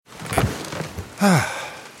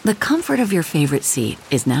The comfort of your favorite seat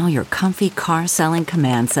is now your comfy car selling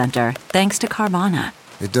command center, thanks to Carvana.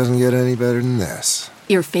 It doesn't get any better than this.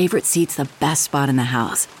 Your favorite seat's the best spot in the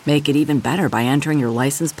house. Make it even better by entering your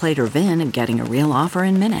license plate or VIN and getting a real offer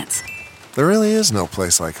in minutes. There really is no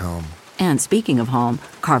place like home. And speaking of home,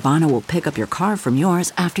 Carvana will pick up your car from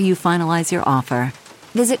yours after you finalize your offer.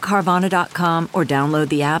 Visit Carvana.com or download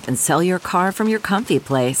the app and sell your car from your comfy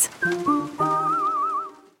place.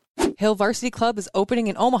 Hill Varsity Club is opening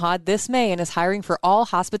in Omaha this May and is hiring for all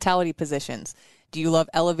hospitality positions. Do you love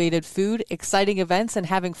elevated food, exciting events, and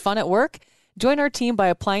having fun at work? Join our team by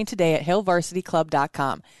applying today at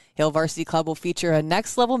hillvarsityclub.com. Hill Varsity Club will feature a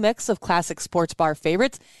next-level mix of classic sports bar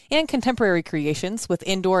favorites and contemporary creations with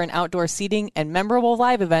indoor and outdoor seating and memorable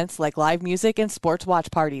live events like live music and sports watch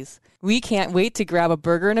parties. We can't wait to grab a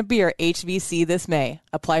burger and a beer at HVC this May.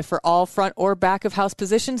 Apply for all front or back of house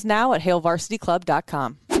positions now at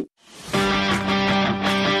hillvarsityclub.com.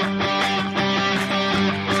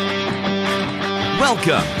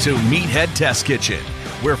 Welcome to Meathead Test Kitchen,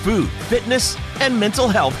 where food, fitness, and mental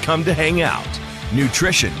health come to hang out.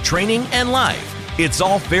 Nutrition, training, and life. It's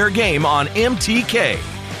all fair game on MTK.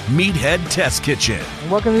 Meathead Test Kitchen.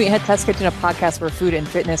 Welcome to Meathead Test Kitchen, a podcast where food and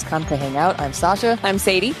fitness come to hang out. I'm Sasha. I'm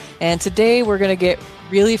Sadie. And today we're going to get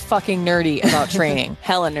really fucking nerdy about training.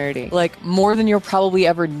 Hella nerdy. Like more than you'll probably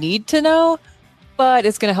ever need to know, but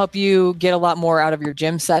it's going to help you get a lot more out of your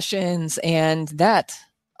gym sessions. And that,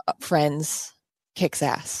 friends, kicks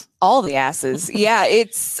ass. All the asses. Yeah,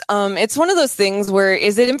 it's one of those things where,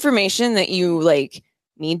 is it information that you like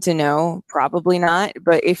need to know? Probably not.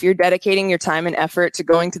 But if you're dedicating your time and effort to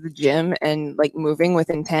going to the gym and like moving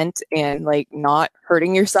with intent and like not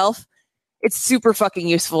hurting yourself, it's super fucking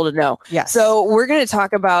useful to know. Yeah. So we're going to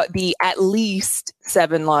talk about the at least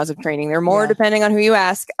 7 laws of training. There are more depending on who you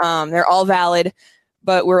ask. They're all valid.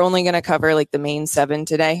 But we're only going to cover like the main 7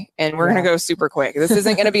 today, and we're going to go super quick. This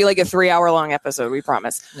isn't going to be like a 3-hour long episode, we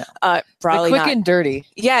promise. No. Probably quick not. And dirty.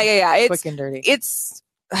 Yeah. It's quick and dirty. It's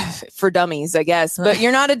for dummies, I guess. But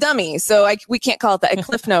you're not a dummy, so we can't call it that.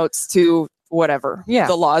 Cliff notes to whatever. Yeah.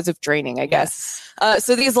 The laws of training, I guess.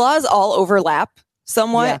 So these laws all overlap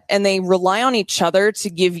somewhat, and they rely on each other to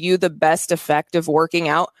give you the best effect of working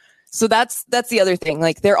out. So that's the other thing.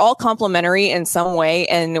 Like they're all complementary in some way,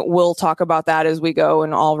 and we'll talk about that as we go,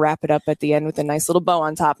 and I'll wrap it up at the end with a nice little bow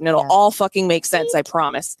on top, and it'll all fucking make sense, I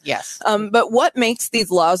promise. Yes. But what makes these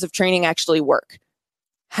laws of training actually work?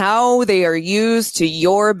 How they are used to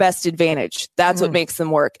your best advantage. That's what makes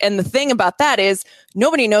them work. And the thing about that is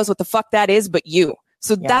nobody knows what the fuck that is but you.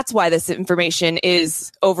 So that's why this information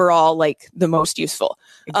is overall like the most useful.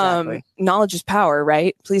 Exactly. Knowledge is power,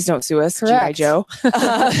 right? Please don't sue us, G.I. Joe.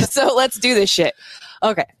 So let's do this shit.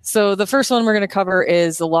 Okay. So the first one we're going to cover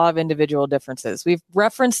is the law of individual differences. We've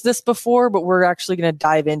referenced this before, but we're actually going to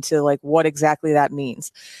dive into like what exactly that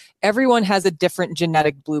means. Everyone has a different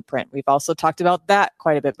genetic blueprint. We've also talked about that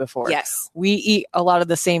quite a bit before. Yes. We eat a lot of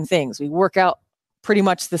the same things. We work out pretty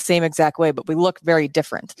much the same exact way, but we look very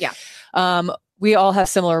different. Yeah. We all have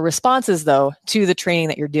similar responses, though, to the training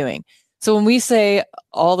that you're doing. So when we say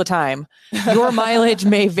all the time, your mileage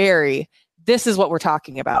may vary, this is what we're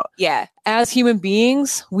talking about. Yeah. As human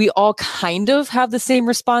beings, we all kind of have the same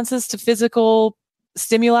responses to physical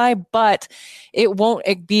stimuli, but it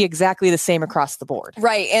won't be exactly the same across the board.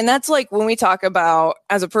 Right. And that's like when we talk about,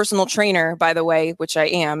 as a personal trainer, by the way, which I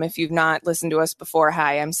am, if you've not listened to us before,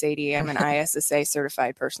 hi, I'm Sadie. I'm an ISSA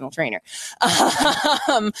certified personal trainer.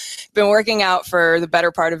 Been working out for the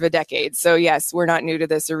better part of a decade. So yes, we're not new to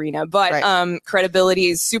this arena, but credibility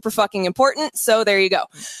is super fucking important. So there you go.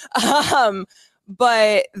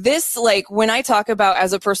 But this, like when I talk about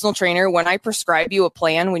as a personal trainer, when I prescribe you a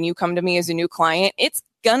plan, when you come to me as a new client, it's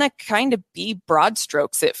gonna kind of be broad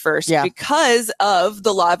strokes at first because of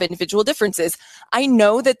the law of individual differences. I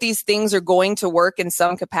know that these things are going to work in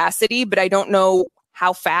some capacity, but I don't know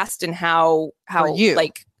how fast and how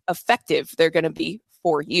like effective they're going to be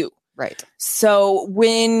for you. Right. So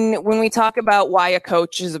when we talk about why a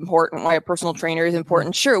coach is important, why a personal trainer is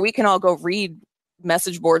important, sure, we can all go read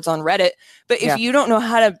message boards on Reddit, but if you don't know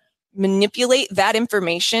how to manipulate that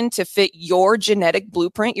information to fit your genetic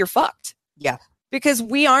blueprint, you're fucked. Yeah. Because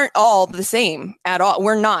we aren't all the same at all.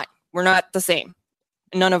 We're not the same.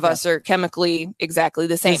 None of us are chemically exactly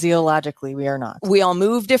the same. Physiologically, we are not. We all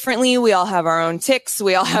move differently. We all have our own tics.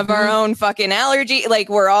 We all have our own fucking allergy. Like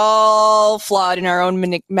we're all flawed in our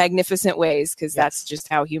own magnificent ways because that's just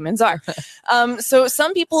how humans are. So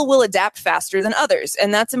some people will adapt faster than others.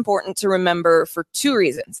 And that's important to remember for 2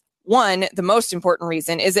 reasons. One, the most important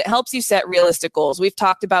reason is it helps you set realistic goals. We've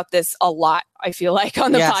talked about this a lot, I feel like,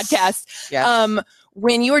 on the podcast. Yeah.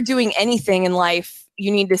 when you're doing anything in life,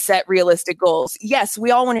 you need to set realistic goals. Yes,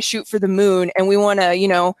 we all want to shoot for the moon and we want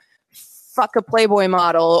to, fuck a Playboy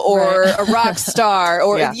model or a rock star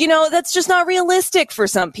or, that's just not realistic for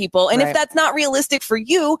some people. And if that's not realistic for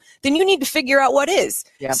you, then you need to figure out what is.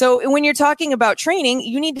 Yep. So when you're talking about training,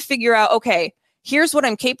 you need to figure out, okay, here's what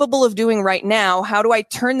I'm capable of doing right now. How do I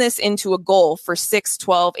turn this into a goal for 6,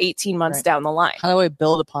 12, 18 months down the line? How do I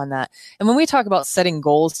build upon that? And when we talk about setting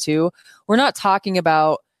goals too, we're not talking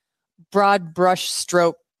about broad brush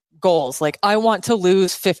stroke goals. Like, I want to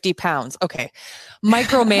lose 50 pounds. Okay.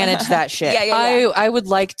 Micromanage that shit. I would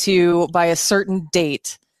like to, by a certain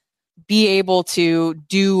date, be able to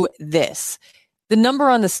do this. The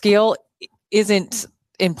number on the scale isn't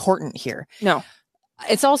important here. No.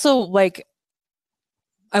 It's also like,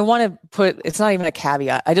 I want to put, it's not even a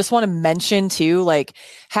caveat. I just want to mention too, like,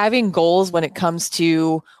 having goals when it comes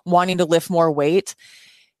to wanting to lift more weight,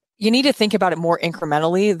 you need to think about it more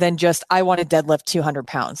incrementally than just, I want to deadlift 200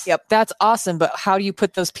 pounds. Yep. That's awesome. But how do you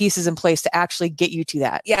put those pieces in place to actually get you to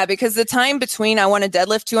that? Yeah, because the time between I want to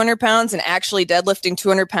deadlift 200 pounds and actually deadlifting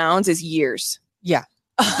 200 pounds is years. Yeah.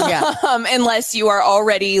 Yeah. Unless you are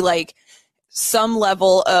already like some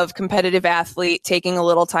level of competitive athlete, taking a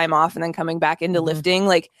little time off and then coming back into lifting,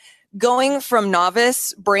 like going from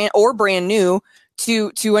novice brand new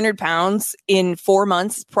to 200 pounds in 4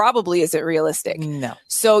 months probably isn't realistic. No.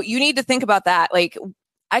 So you need to think about that. Like,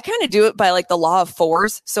 I kind of do it by like the law of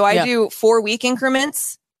fours. So I do 4-week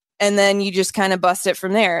increments and then you just kind of bust it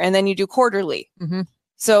from there. And then you do quarterly. Mm-hmm.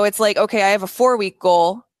 So it's like, okay, I have a 4-week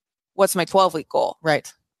goal. What's my 12-week goal?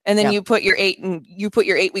 Right. And then you put your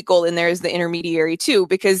 8-week goal in there as the intermediary too,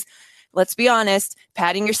 because let's be honest,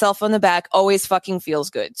 patting yourself on the back always fucking feels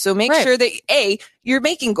good. So make sure that you're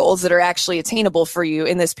making goals that are actually attainable for you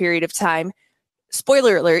in this period of time.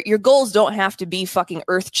 Spoiler alert, your goals don't have to be fucking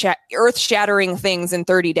earth-shattering things in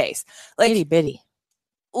 30 days. Like, itty bitty.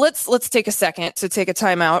 Let's take a second to take a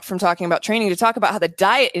time out from talking about training to talk about how the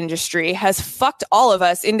diet industry has fucked all of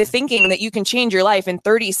us into thinking that you can change your life in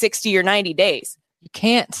 30, 60, or 90 days. You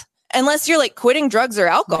can't. Unless you're like quitting drugs or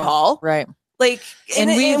alcohol. Yeah, right. Like,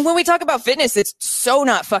 and when we talk about fitness, it's so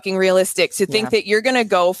not fucking realistic to think that you're going to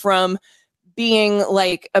go from being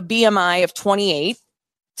like a BMI of 28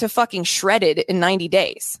 to fucking shredded in 90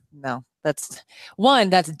 days. No, that's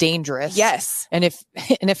dangerous. Yes. And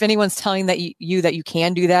if anyone's telling that you that you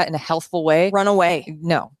can do that in a healthful way, run away.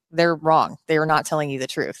 No, they're wrong. They are not telling you the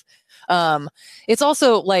truth. It's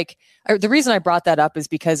also like, the reason I brought that up is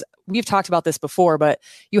because we've talked about this before, but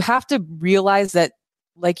you have to realize that,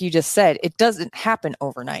 like you just said, it doesn't happen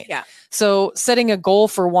overnight. Yeah. So setting a goal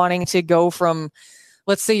for wanting to go from,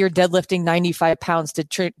 let's say you're deadlifting 95 pounds to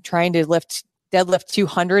trying to deadlift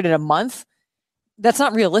 200 in a month, that's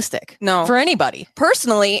not realistic. No. For anybody.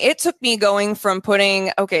 Personally, it took me going from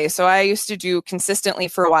so I used to do consistently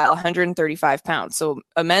for a while 135 pounds. So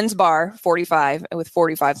a men's bar, 45 with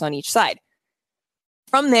 45s on each side.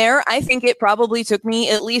 From there, I think it probably took me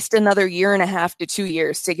at least another 1.5 to 2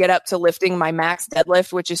 years to get up to lifting my max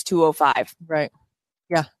deadlift, which is 205. Right.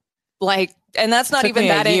 Yeah. Like, and that's not even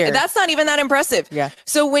that impressive. Yeah.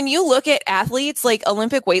 So when you look at athletes like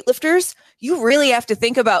Olympic weightlifters, you really have to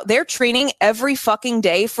think about they're training every fucking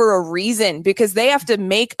day for a reason, because they have to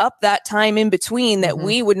make up that time in between that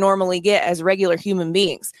we would normally get as regular human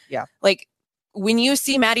beings. Yeah. Like, when you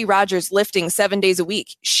see Maddie Rogers lifting 7 days a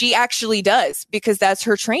week, she actually does, because that's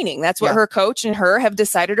her training. That's what her coach and her have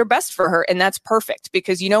decided are best for her. And that's perfect,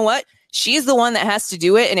 because you know what? She's the one that has to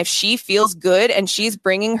do it. And if she feels good and she's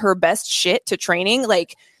bringing her best shit to training,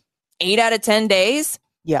 like 8 out of 10 days.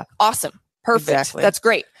 Yeah. Awesome. Perfect. Exactly. That's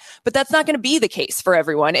great. But that's not going to be the case for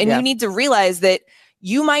everyone. And you need to realize that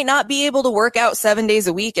you might not be able to work out 7 days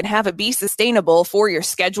a week and have it be sustainable for your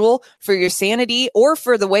schedule, for your sanity, or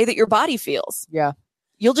for the way that your body feels. Yeah.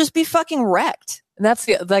 You'll just be fucking wrecked. And that's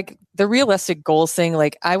the realistic goals thing.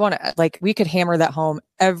 Like, I want to, like, we could hammer that home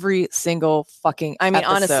every single fucking episode.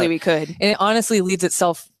 Honestly, we could. And it honestly leads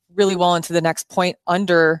itself really well into the next point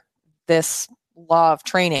under this law of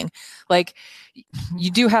training. Like,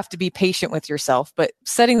 you do have to be patient with yourself, but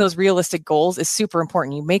setting those realistic goals is super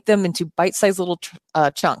important. You make them into bite-sized little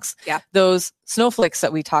chunks. Yeah. Those snowflakes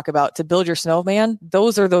that we talk about to build your snowman,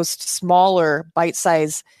 those are those smaller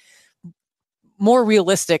bite-sized, more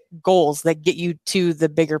realistic goals that get you to the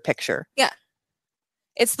bigger picture. Yeah.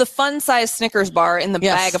 It's the fun-sized Snickers bar in the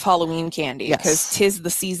bag of Halloween candy, because 'tis the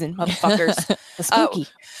season, motherfuckers. The spooky.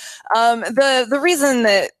 The reason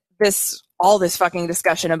that all this fucking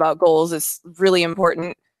discussion about goals is really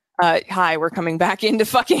important. Hi, we're coming back into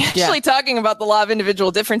fucking actually talking about the law of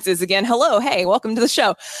individual differences again. Hello. Hey, welcome to the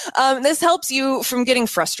show. This helps you from getting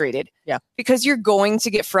frustrated. Yeah. Because you're going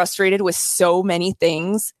to get frustrated with so many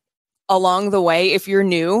things along the way if you're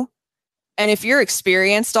new. And if you're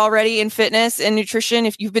experienced already in fitness and nutrition,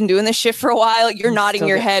 if you've been doing this shit for a while, you're nodding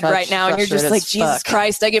your head right now and you're just like, Jesus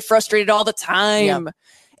Christ, I get frustrated all the time. Yep.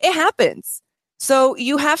 It happens. So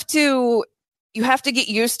you have to get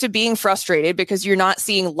used to being frustrated because you're not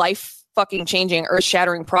seeing life fucking changing,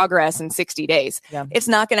 earth-shattering progress in 60 days. Yeah. It's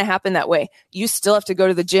not going to happen that way. You still have to go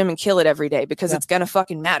to the gym and kill it every day because it's going to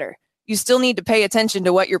fucking matter. You still need to pay attention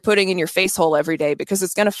to what you're putting in your face hole every day because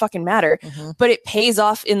it's going to fucking matter. Mm-hmm. But it pays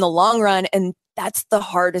off in the long run, and that's the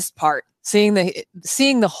hardest part. Seeing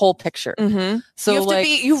the whole picture. Mm-hmm. So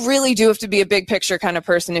you really do have to be a big picture kind of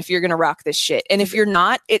person if you're going to rock this shit. And if you're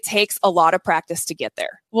not, it takes a lot of practice to get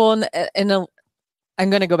there. Well, I'm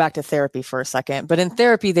going to go back to therapy for a second, but in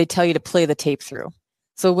therapy, they tell you to play the tape through.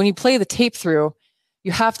 So when you play the tape through,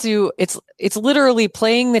 you have to, it's literally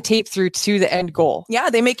playing the tape through to the end goal.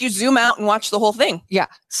 Yeah. They make you zoom out and watch the whole thing. Yeah.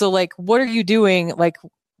 So like, what are you doing like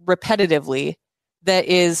repetitively that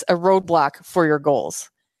is a roadblock for your goals?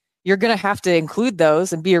 You're going to have to include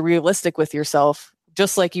those and be realistic with yourself,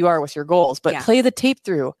 just like you are with your goals, but play the tape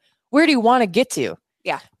through. Where do you want to get to?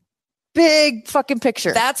 Yeah. Big fucking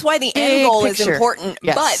picture. That's why the end goal is important.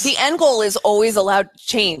 Yes. But the end goal is always allowed to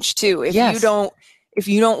change too. If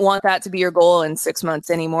you don't want that to be your goal in 6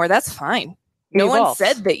 months anymore, that's fine. No one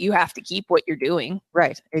said that you have to keep what you're doing.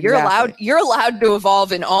 Right. Exactly. You're allowed to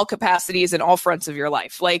evolve in all capacities and all fronts of your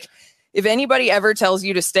life. Like if anybody ever tells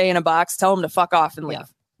you to stay in a box, tell them to fuck off and leave. Yeah.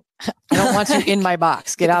 I don't want you in my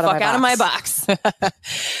box. Get out of my box.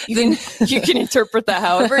 You can interpret that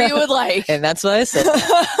however you would like. And that's what I said.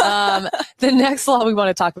 The next law we want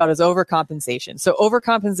to talk about is overcompensation. So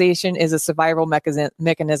overcompensation is a survival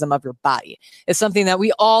mechanism of your body. It's something that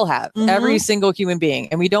we all have, every single human being.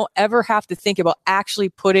 And we don't ever have to think about actually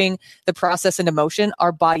putting the process into motion.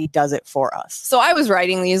 Our body does it for us. So I was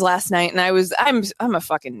writing these last night and I'm a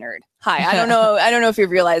fucking nerd. Hi, I don't know if you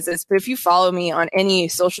realize this, but if you follow me on any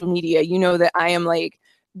social media, you know that I am like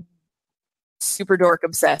super dork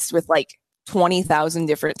obsessed with like 20,000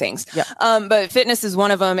 different things. Yeah. But fitness is one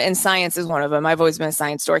of them and science is one of them. I've always been a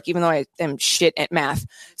science dork, even though I am shit at math.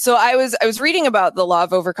 So I was reading about the law of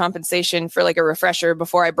overcompensation for like a refresher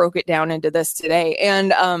before I broke it down into this today.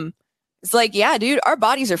 And it's like, yeah, dude, our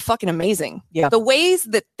bodies are fucking amazing. Yeah. The ways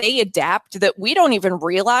that they adapt that we don't even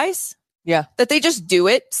realize. Yeah. That they just do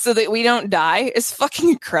it so that we don't die is fucking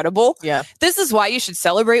incredible. Yeah. This is why you should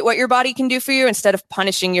celebrate what your body can do for you instead of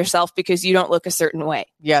punishing yourself because you don't look a certain way.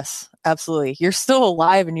 Yes, absolutely. You're still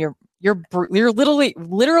alive and you're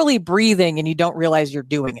literally breathing and you don't realize you're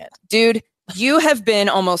doing it. Dude, you have been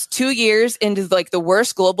almost 2 years into like the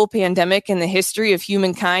worst global pandemic in the history of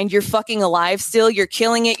humankind. You're fucking alive still. You're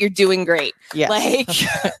killing it. You're doing great. Yes.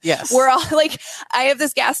 Like, yes. We're all like, I have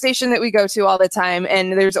this gas station that we go to all the time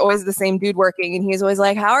and there's always the same dude working and he's always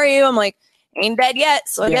like, how are you? I'm like, ain't dead yet.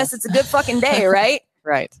 So I guess it's a good fucking day, right?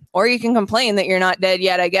 Right. Or you can complain that you're not dead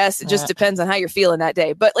yet. I guess it just depends on how you're feeling that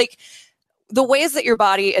day. But like the ways that your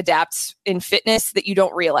body adapts in fitness that you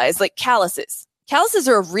don't realize, like calluses. Calluses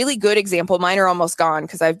are a really good example. Mine are almost gone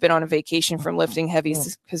because I've been on a vacation from lifting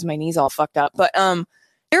heavies because my knee's all fucked up. But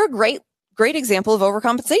they're a great example of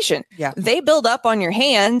overcompensation. Yeah. They build up on your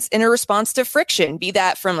hands in a response to friction, be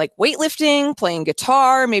that from like weightlifting, playing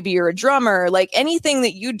guitar, maybe you're a drummer, like anything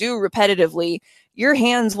that you do repetitively, your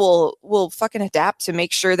hands will fucking adapt to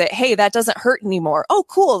make sure that, hey, that doesn't hurt anymore. Oh,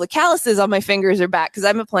 cool. The calluses on my fingers are back because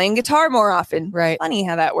I've been playing guitar more often. Right. Funny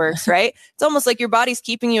how that works, right? It's almost like your body's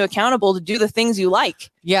keeping you accountable to do the things you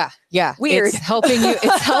like. Yeah. Yeah. Weird. It's helping you.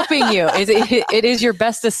 It's helping you. It is your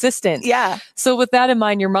best assistant. Yeah. So with that in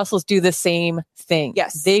mind, your muscles do the same thing.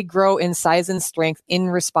 Yes. They grow in size and strength in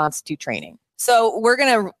response to training. So we're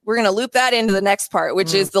gonna loop that into the next part,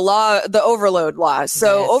 which is the overload law.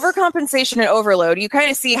 So overcompensation and overload, you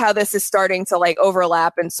kind of see how this is starting to like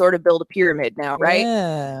overlap and sort of build a pyramid now, right?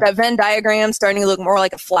 Yeah. That Venn diagram starting to look more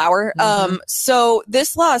like a flower. So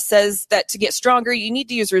this law says that to get stronger, you need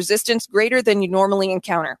to use resistance greater than you normally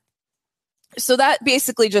encounter. So that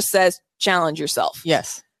basically just says challenge yourself.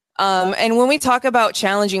 Yes. And when we talk about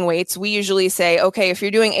challenging weights, we usually say, okay, if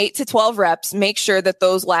you're doing 8 to 12 reps, make sure that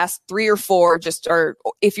those last 3 or 4 just are,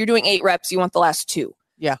 if you're doing 8 reps, you want the last 2.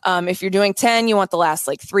 Yeah. If you're doing 10, you want the last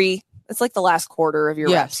like 3. It's like the last quarter of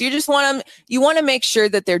your reps. You just want to make sure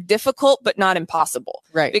that they're difficult, but not impossible.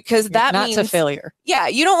 Right. Because that means not to failure. Yeah.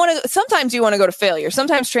 You don't want to, sometimes you want to go to failure.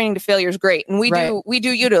 Sometimes training to failure is great. And we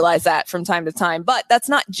do utilize that from time to time, but that's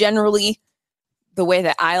not generally the way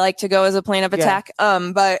that I like to go as a plan of attack.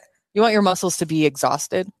 But you want your muscles to be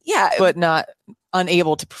exhausted, but not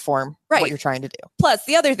unable to perform what you're trying to do. Plus,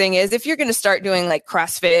 the other thing is, if you're going to start doing like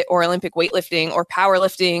CrossFit or Olympic weightlifting or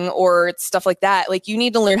powerlifting or stuff like that, like you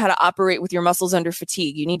need to learn how to operate with your muscles under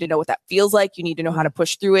fatigue. You need to know what that feels like. You need to know how to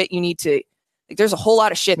push through it. You need to, like, there's a whole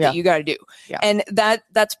lot of shit that you got to do. Yeah. And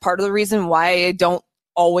that's part of the reason why I don't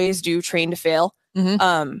always do train to fail.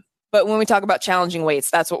 Mm-hmm. But when we talk about challenging weights,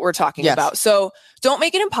 that's what we're talking about. So don't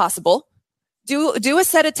make it impossible. Do a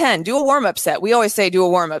set of 10, do a warm-up set. We always say do a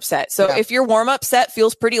warm-up set. So if your warm-up set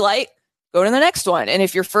feels pretty light, go to the next one. And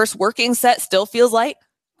if your first working set still feels light,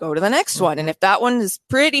 go to the next one. And if that one is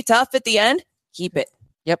pretty tough at the end, keep it.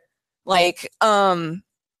 Yep. Like, don't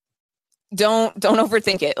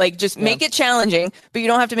overthink it. Like, just make it challenging, but you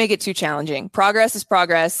don't have to make it too challenging. Progress is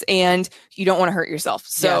progress, and you don't want to hurt yourself.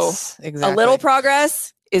 So a little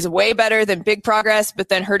progress is way better than big progress, but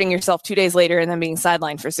then hurting yourself 2 days later and then being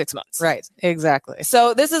sidelined for 6 months. Right. Exactly.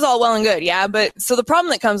 So this is all well and good. Yeah. But so the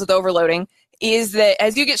problem that comes with overloading is that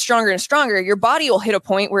as you get stronger and stronger, your body will hit a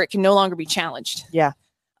point where it can no longer be challenged. Yeah.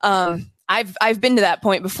 I've been to that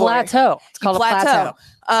point before. Plateau. It's called a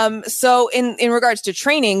plateau. So in regards to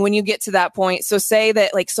training, when you get to that point, so say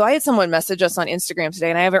that, like, so I had someone message us on Instagram today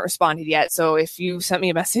and I haven't responded yet. So if you sent me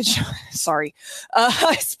a message, sorry,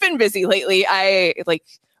 it's been busy lately. I like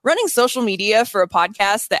running social media for a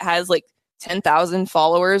podcast that has like 10,000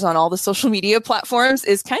 followers on all the social media platforms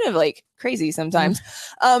is kind of like crazy sometimes.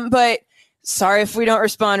 But sorry if we don't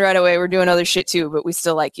respond right away. We're doing other shit too, but we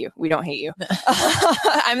still like you. We don't hate you.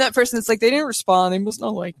 I'm that person that's like, they didn't respond. They must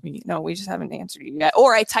not like me. No, we just haven't answered you yet.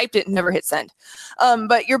 Or I typed it and never hit send.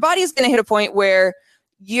 But your body's going to hit a point where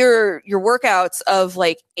your workouts of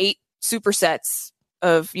like 8 supersets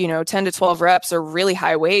of, 10 to 12 reps are really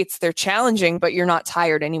high weights. They're challenging, but you're not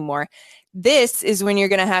tired anymore. This is when you're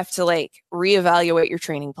going to have to like reevaluate your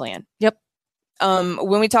training plan. Yep.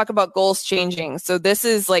 When we talk about goals changing. So this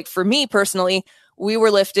is like, for me personally, we were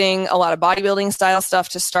lifting a lot of bodybuilding style stuff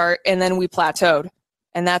to start, and then we plateaued.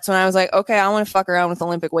 And that's when I was like, okay, I want to fuck around with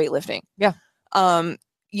Olympic weightlifting. Yeah.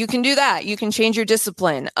 You can do that. You can change your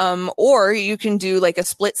discipline. Or you can do like a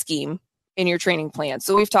split scheme in your training plan.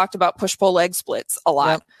 So we've talked about push-pull leg splits a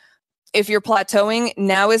lot. Yep. If you're plateauing,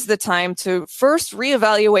 now is the time to first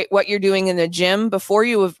reevaluate what you're doing in the gym before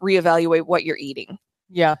you reevaluate what you're eating.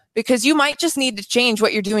 Yeah. Because you might just need to change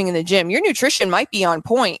what you're doing in the gym. Your nutrition might be on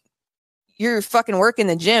point. Your fucking work in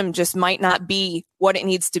the gym just might not be what it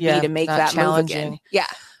needs to be to make that move again. Yeah.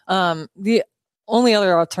 The only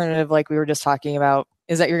other alternative, like we were just talking about,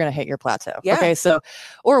 is that you're going to hit your plateau. Yeah. Okay. So,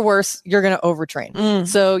 or worse, you're going to overtrain.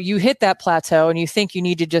 So you hit that plateau and you think you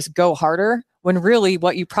need to just go harder, when really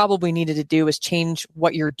what you probably needed to do is change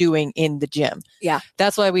what you're doing in the gym. Yeah.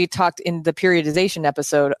 That's why we talked in the periodization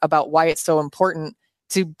episode about why it's so important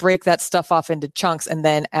to break that stuff off into chunks. And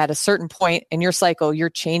then at a certain point in your cycle, you're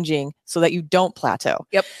changing so that you don't plateau.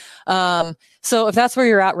 Yep. So if that's where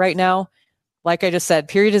you're at right now, like I just said,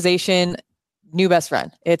 periodization, new best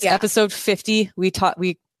friend. It's episode 50. We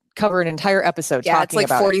cover an entire episode talking about it's like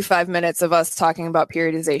 45 minutes of us talking about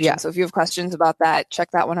periodization. Yeah. So if you have questions about that,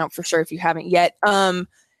 check that one out for sure if you haven't yet.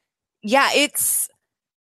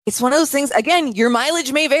 It's one of those things, again, your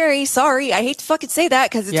mileage may vary. Sorry, I hate to fucking say that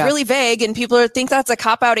because it's really vague and people think that's a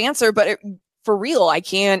cop-out answer, but for real, I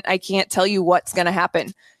can't tell you what's going to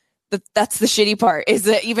happen. That's the shitty part, is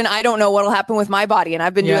that even I don't know what'll happen with my body, and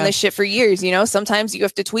I've been doing this shit for years. Sometimes you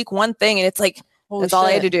have to tweak one thing and it's like, that's all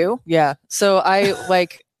I had to do. Yeah. So I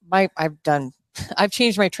like I've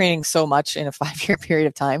changed my training so much in a 5-year period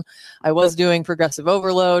of time. I was doing progressive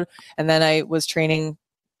overload, and then I was training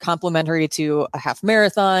complementary to a half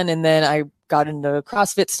marathon, and then I got into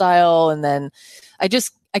CrossFit style, and then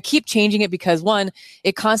I keep changing it because, one,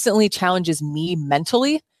 it constantly challenges me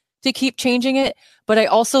mentally to keep changing it, but I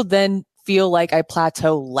also then feel like I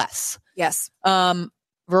plateau less. Yes.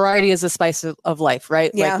 Variety is the spice of life,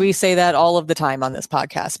 right? Yeah. Like we say that all of the time on this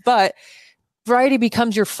podcast, but variety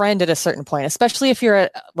becomes your friend at a certain point, especially if you're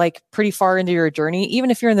like pretty far into your journey, even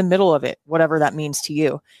if you're in the middle of it, whatever that means to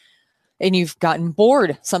you. And you've gotten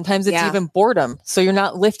bored. Sometimes it's even boredom. So you're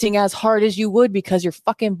not lifting as hard as you would because you're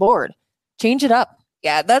fucking bored. Change it up.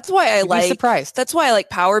 Yeah, that's why You'd be surprised. That's why I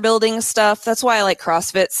like power building stuff. That's why I like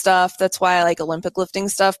CrossFit stuff. That's why I like Olympic lifting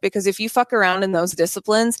stuff, because if you fuck around in those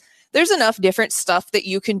disciplines, there's enough different stuff that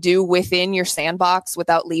you can do within your sandbox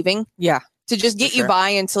without leaving. Yeah. To just get you by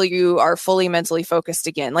until you are fully mentally focused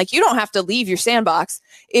again. Like, you don't have to leave your sandbox.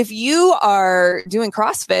 If you are doing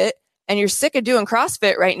CrossFit and you're sick of doing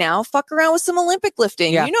CrossFit right now, fuck around with some Olympic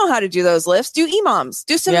lifting. Yeah. You know how to do those lifts. Do EMOMs.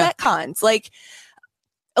 Do some Metcons. Like,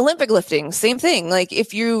 Olympic lifting, same thing. Like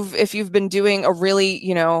if you've been doing a really,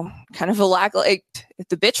 kind of like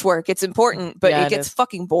the bitch work, it's important, but it gets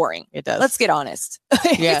fucking boring. It does. Let's get honest.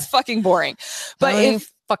 It's fucking boring. But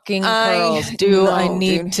if fucking curls I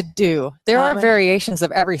need to do? There are variations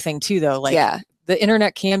of everything too, though. Like the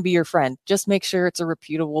internet can be your friend. Just make sure it's a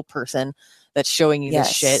reputable person that's showing you this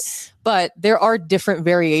shit. But there are different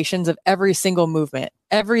variations of every single movement,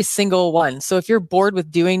 every single one. So if you're bored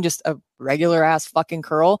with doing just a regular ass fucking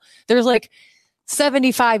curl, there's like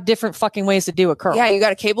 75 different fucking ways to do a curl. Yeah, you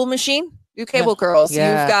got a cable machine, do cable curls.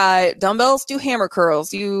 Yeah. You've got dumbbells, do hammer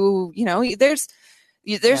curls.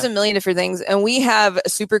 There's a million different things. And we have a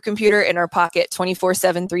supercomputer in our pocket 24/7,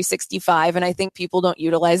 365. And I think people don't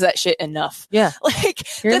utilize that shit enough. Yeah.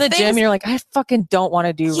 Like you're in the gym and you're like, I fucking don't want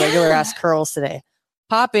to do regular ass curls today.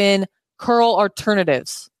 Pop in curl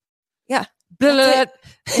alternatives. Yeah.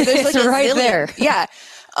 There's like right there. Yeah.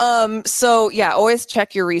 Always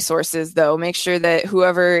check your resources though. Make sure that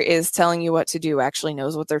whoever is telling you what to do actually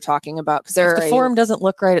knows what they're talking about. Because if the forum doesn't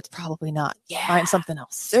look right, it's probably not. Yeah. Find something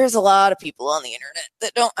else. There's a lot of people on the internet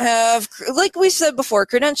that don't have, like we said before,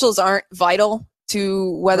 credentials aren't vital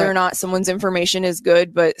to whether or not someone's information is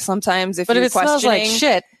good. But sometimes if it smells like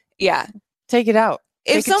shit, take it out.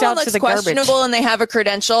 If someone looks questionable and they have a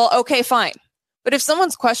credential, okay, fine. But if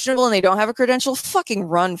someone's questionable and they don't have a credential, fucking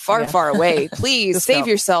run far away. Please save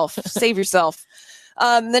yourself. Save yourself.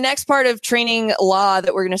 The next part of training law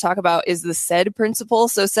that we're going to talk about is the SAID principle.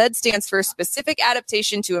 So SAID stands for specific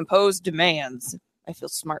adaptation to impose demands. I feel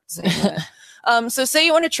smart saying that. So say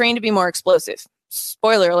you want to train to be more explosive.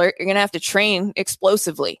 Spoiler alert, you're going to have to train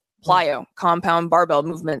explosively. Plyo, compound barbell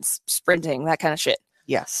movements, sprinting, that kind of shit.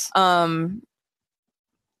 Yes.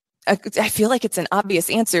 I feel like it's an obvious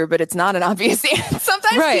answer, but it's not an obvious answer.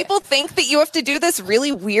 Sometimes people think that you have to do this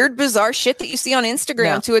really weird, bizarre shit that you see on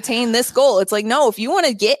Instagram to attain this goal. It's like, no, if you want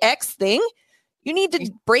to get X thing, you need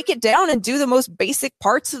to break it down and do the most basic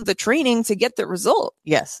parts of the training to get the result.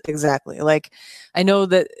 Yes, exactly. Like, I know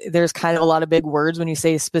that there's kind of a lot of big words when you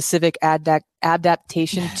say specific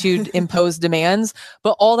adaptation to impose demands,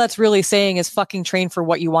 but all that's really saying is fucking train for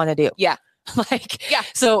what you want to do. Yeah.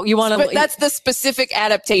 So you want to, but that's the specific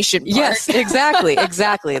adaptation part. Yes,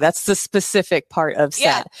 exactly. That's the specific part of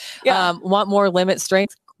SAID. Want more limit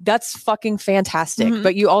strength? That's fucking fantastic.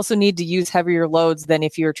 But you also need to use heavier loads than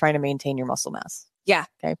if you're trying to maintain your muscle mass. Yeah.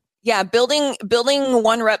 Okay. Yeah. Building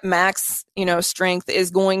 1 rep max, strength is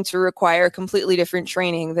going to require completely different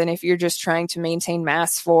training than if you're just trying to maintain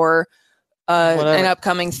mass for an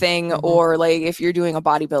upcoming thing, or like if you're doing a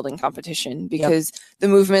bodybuilding competition, because the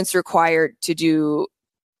movements required to do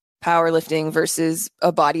powerlifting versus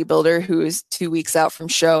a bodybuilder who is 2 weeks out from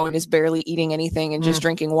show and is barely eating anything and just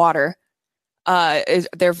drinking water,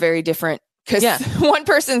 they're very different, because one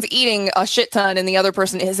person's eating a shit ton and the other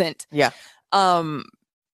person isn't.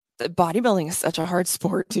 Bodybuilding is such a hard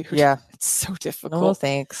sport, dude. Yeah. It's so difficult. No,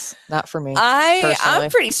 thanks. Not for me.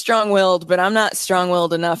 I'm pretty strong-willed, but I'm not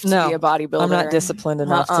strong-willed enough to be a bodybuilder. I'm not disciplined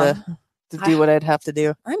enough to do what I'd have to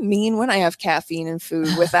do. I'm mean when I have caffeine and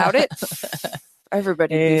food. Without it,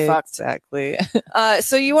 everybody would be fucked. Exactly.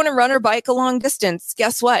 So you want to run or bike a long distance.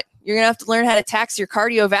 Guess what? You're going to have to learn how to tax your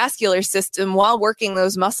cardiovascular system while working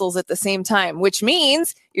those muscles at the same time, which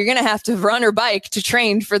means you're going to have to run or bike to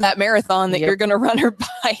train for that marathon that you're going to run or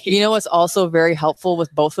bike. You know what's also very helpful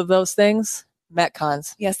with both of those things?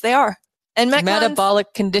 Metcons. Yes, they are. And Metcons,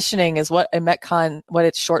 metabolic conditioning is what a Metcon, what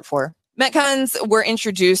it's short for. Metcons were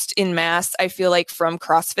introduced in mass, I feel like, from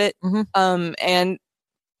CrossFit. And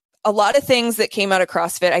a lot of things that came out of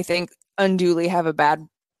CrossFit, I think, unduly have a bad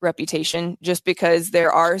reputation, just because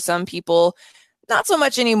there are some people, not so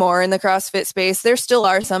much anymore in the CrossFit space. There still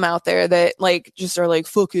are some out there that like just are like,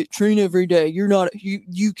 fuck it, train every day. You're not,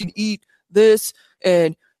 you can eat this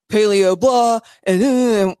and paleo blah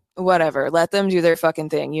and whatever. Let them do their fucking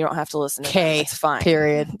thing. You don't have to listen to them. It's fine.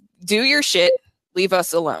 Period. Do your shit. Leave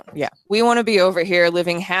us alone. Yeah. We want to be over here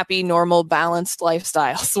living happy, normal, balanced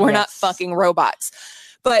lifestyles. We're not fucking robots.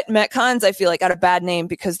 But Metcons, I feel like, got a bad name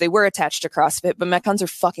because they were attached to CrossFit, but Metcons are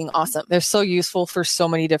fucking awesome. They're so useful for so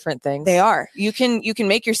many different things. They are. You can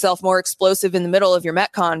make yourself more explosive in the middle of your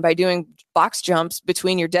Metcon by doing box jumps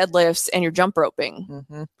between your deadlifts and your jump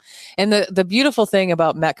roping. And the beautiful thing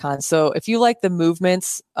about Metcons, so if you like the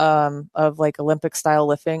movements of like Olympic style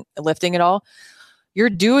lifting at all,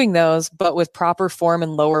 you're doing those, but with proper form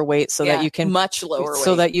and lower weight, so that you can much lower weight,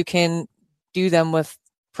 so that you can do them with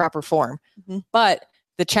proper form. But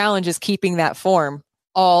the challenge is keeping that form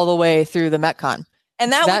all the way through the Metcon.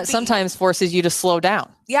 And that sometimes forces you to slow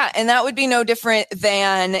down. Yeah. And that would be no different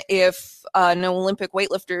than if an Olympic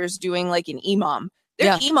weightlifter is doing like an EMOM.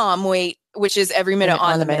 Their EMOM weight which is every minute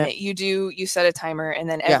on the minute. You set a timer, and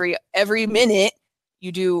then every minute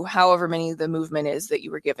you do however many the movement is that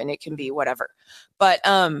you were given. It can be whatever. But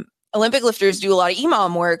Olympic lifters do a lot of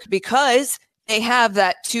EMOM work because they have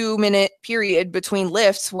that 2-minute period between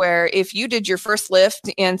lifts where if you did your first lift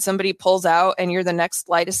and somebody pulls out and you're the next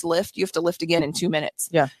lightest lift, you have to lift again in 2 minutes.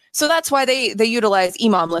 Yeah. So that's why they utilize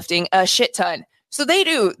EMOM lifting a shit ton. So they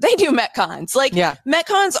do Metcons. Like,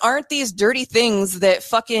 Metcons aren't these dirty things that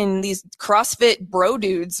fucking these CrossFit bro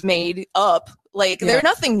dudes made up. Like, they're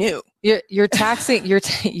nothing new. You're taxing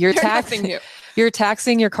nothing new. You're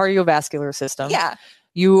taxing your cardiovascular system. Yeah.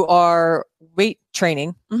 You are weight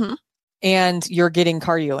training. Mm-hmm. And you're getting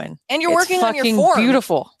cardio in. And you're working on your form.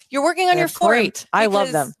 Beautiful. You're working on your form. Great. I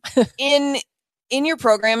love them. in your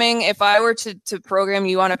programming, if I were to program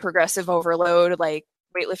you on a progressive overload, like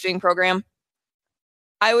weightlifting program,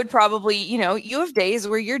 I would probably, you have days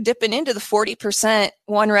where you're dipping into the 40%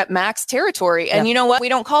 1 rep max territory. And you know what? We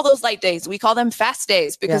don't call those light days. We call them fast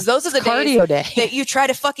days because those are the cardio days that you try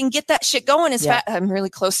to fucking get that shit going as fast. I'm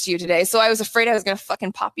really close to you today. So I was afraid I was going to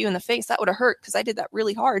fucking pop you in the face. That would have hurt because I did that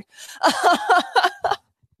really hard.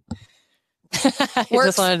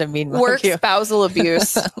 Just wanted to mean work spousal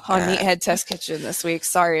abuse on Meathead Test Kitchen this week.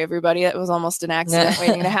 Sorry, everybody. That was almost an accident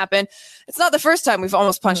waiting to happen. It's not the first time we've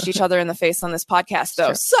almost punched each other in the face on this podcast, though.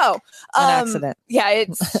 Sure. So, an accident. Yeah,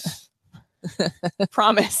 it's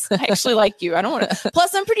promise. I actually like you. I don't want to.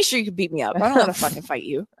 Plus, I'm pretty sure you could beat me up. I don't want to fucking fight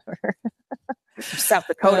you. From South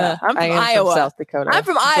Dakota. I'm from Iowa. From South Dakota. I'm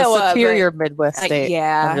from Iowa. Superior Midwest state.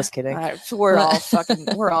 Yeah. I'm just kidding. We're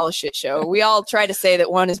all a shit show. We all try to say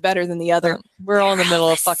that one is better than the other. We're all in the middle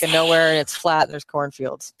of fucking nowhere and it's flat and there's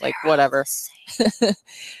cornfields. Like, whatever. At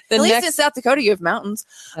least in South Dakota, you have mountains.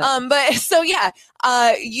 But so you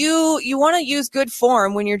want to use good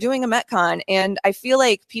form when you're doing a Metcon. And I feel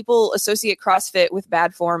like people associate CrossFit with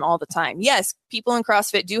bad form all the time. Yes, people in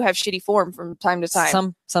CrossFit do have shitty form from time to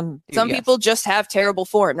time. Some people just have terrible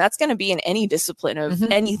form. That's going to be in any discipline of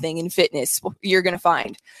anything in fitness you're going to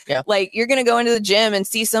find. Yeah. Like, you're going to go into the gym and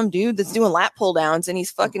see some dude that's doing lat pull downs and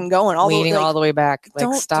he's fucking going all the way back. Like,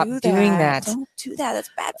 don't stop doing that. Don't do that. That's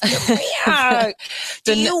bad for your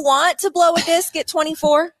Do you want to blow a disc at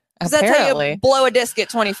 24? Because that's how you blow a disc at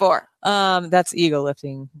 24. That's ego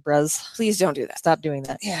lifting, brez. Please don't do that. Stop doing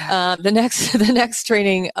that. Yeah. The next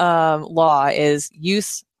training law is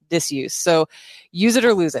use, disuse. So use it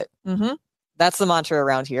or lose it. Mm-hmm. That's the mantra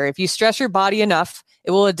around here. If you stress your body enough,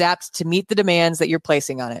 it will adapt to meet the demands that you're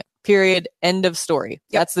placing on it. Period. End of story.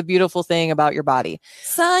 Yep. That's the beautiful thing about your body.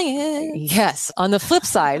 Science. Yes. On the flip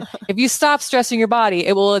side, if you stop stressing your body,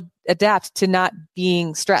 it will adapt to not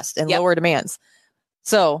being stressed and lower demands.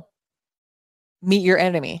 So meet your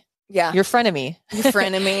enemy. Yeah. Your frenemy. Your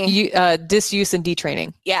frenemy. Disuse and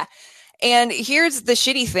detraining. Yeah. And here's the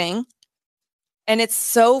shitty thing. And it's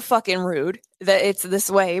so fucking rude that it's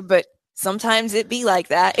this way, but sometimes it be like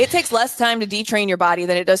that. It takes less time to detrain your body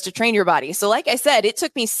than it does to train your body. So like I said, it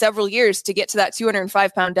took me several years to get to that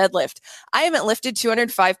 205 pound deadlift. I haven't lifted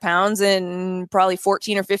 205 pounds in probably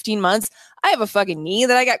 14 or 15 months. I have a fucking knee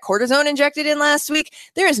that I got cortisone injected in last week.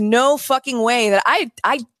 There is no fucking way that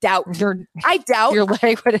I doubt your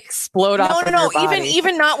leg would explode off. No.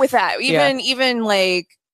 Even not with that. Even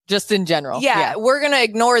like, just in general. Yeah, we're going to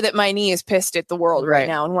ignore that my knee is pissed at the world right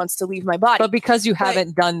now and wants to leave my body. But because you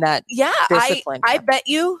haven't done that discipline. I bet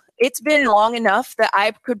you it's been long enough that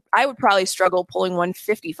I would probably struggle pulling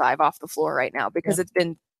 155 off the floor right now because it's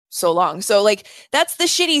been so long. So like, that's the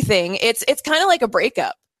shitty thing. It's kind of like a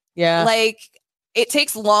breakup. Yeah. Like, it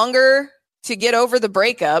takes longer to get over the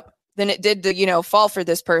breakup than it did to, fall for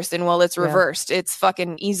this person. Well, it's reversed. It's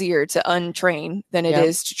fucking easier to untrain than it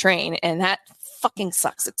is to train. And that fucking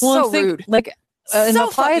sucks. It's so rude. Like, so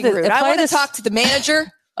fucking rude. I want to talk to the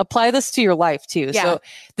manager. Apply this to your life too. Yeah. So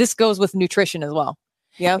this goes with nutrition as well.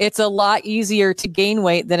 Yeah. It's a lot easier to gain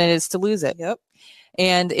weight than it is to lose it. Yep.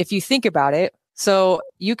 And if you think about it, so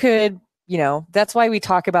you could, that's why we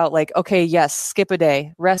talk about like, okay, yes, skip a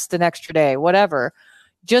day, rest an extra day, whatever.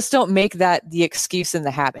 Just don't make that the excuse and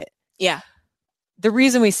the habit. Yeah. The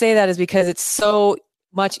reason we say that is because it's so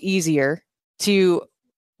much easier to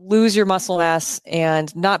lose your muscle mass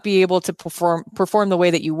and not be able to perform the way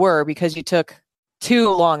that you were because you took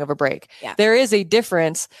too long of a break. Yeah. There is a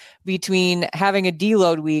difference between having a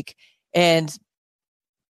deload week and,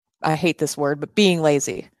 I hate this word, but being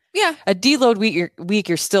lazy. Yeah. A deload week,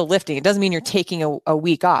 you're still lifting. It doesn't mean you're taking a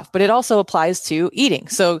week off, but it also applies to eating.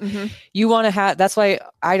 So you want to that's why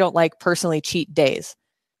I don't like personally cheat days.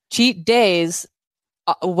 Cheat days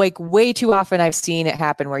like way too often I've seen it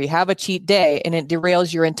happen where you have a cheat day and it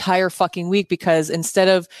derails your entire fucking week because instead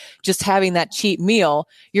of just having that cheat meal,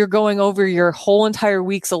 you're going over your whole entire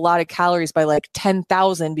week's allotted calories by like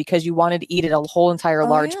 10,000 because you wanted to eat a whole entire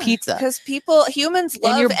large pizza. Because humans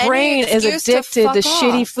love, and your brain is addicted to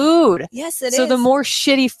shitty food. Yes, it is. So the more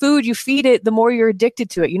shitty food you feed it, the more you're addicted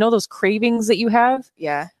to it. You know those cravings that you have?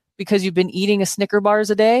 Yeah. Because you've been eating a Snicker bars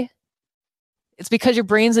a day? It's because your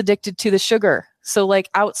brain's addicted to the sugar. So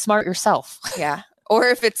like outsmart yourself. Yeah. Or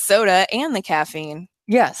if it's soda and the caffeine.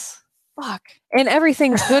 Yes. Fuck. And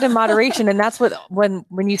everything's good in moderation. And that's what, when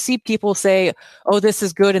you see people say, oh, this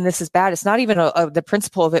is good and this is bad, it's not even the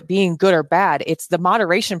principle of it being good or bad. It's the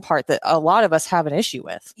moderation part that a lot of us have an issue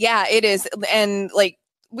with. Yeah, it is. And like,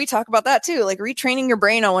 we talk about that too, like retraining your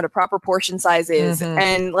brain on what a proper portion size is. Mm-hmm.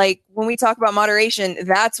 And like when we talk about moderation,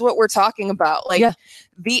 that's what we're talking about. Like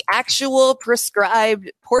the actual prescribed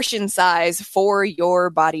portion size for your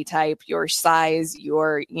body type, your size,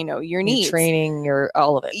 your needs. Training,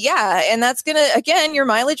 all of it. Yeah. And that's again, your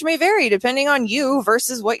mileage may vary depending on you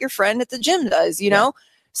versus what your friend at the gym does, you know?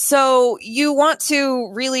 So you want to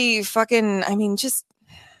really just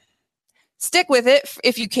stick with it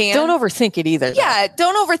if you can. Don't overthink it either. Yeah,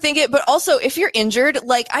 don't overthink it. But also, if you're injured,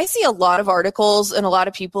 like I see a lot of articles and a lot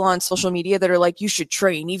of people on social media that are like, you should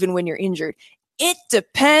train even when you're injured. It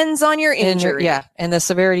depends on your injury. And the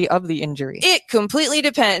severity of the injury. It completely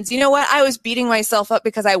depends. You know what? I was beating myself up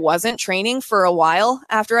because I wasn't training for a while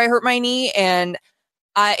after I hurt my knee, and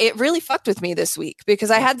it really fucked with me this week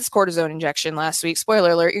because I had this cortisone injection last week. Spoiler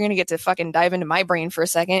alert, you're going to get to fucking dive into my brain for a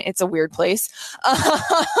second. It's a weird place.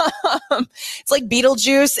 It's like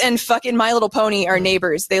Beetlejuice and fucking My Little Pony are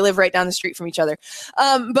neighbors. They live right down the street from each other.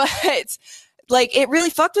 But like it really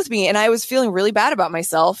fucked with me, and I was feeling really bad about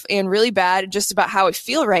myself and really bad just about how I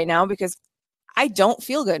feel right now because I don't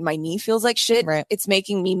feel good. My knee feels like shit. Right. It's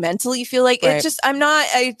making me mentally feel like I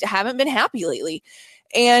haven't been happy lately.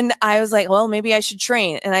 And I was like, well, maybe I should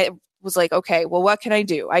train. And I was like, okay, well, what can I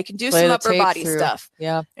do? I can do some upper body stuff.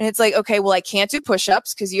 Yeah. And it's like, okay, well, I can't do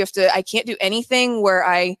push-ups because I can't do anything where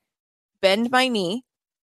I bend my knee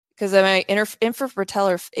because my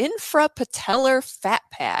infrapatellar fat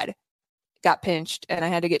pad got pinched and I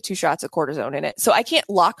had to get 2 shots of cortisone in it. So I can't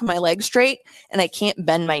lock my leg straight and I can't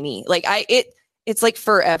bend my knee. Like it's like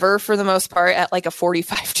forever for the most part at like a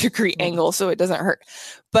 45-degree angle, so it doesn't hurt.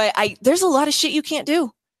 But there's a lot of shit you can't do.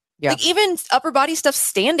 Yeah. Like even upper body stuff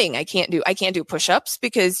standing, I can't do. I can't do push-ups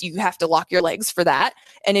because you have to lock your legs for that.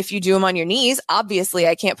 And if you do them on your knees, obviously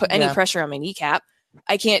I can't put any pressure on my kneecap.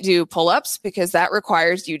 I can't do pull-ups because that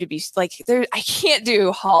requires you to be like there. I can't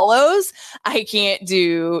do hollows. I can't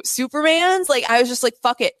do Supermans. Like I was just like,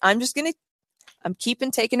 fuck it. I'm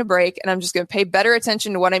taking a break and I'm just going to pay better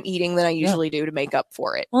attention to what I'm eating than I usually do to make up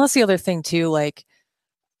for it. Well, that's the other thing too. Like,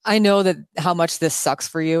 I know that how much this sucks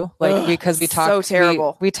for you. Like, because we talk so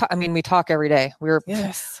terrible. We talk every day. We're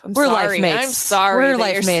life mates. I'm sorry. We're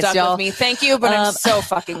life mates, stuck y'all. With me. Thank you, but I'm so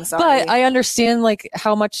fucking sorry. But I understand like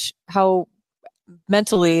how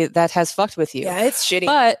mentally that has fucked with you. Yeah, it's shitty.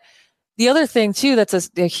 But the other thing too, that's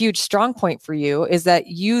a huge strong point for you is that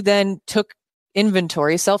you then took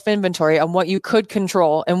self-inventory on what you could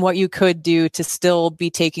control and what you could do to still be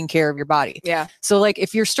taking care of your body. Yeah. So like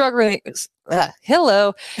if you're struggling,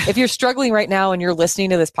 if you're struggling right now and you're listening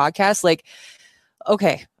to this podcast, like,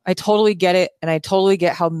 okay, I totally get it. And I totally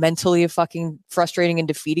get how mentally fucking frustrating and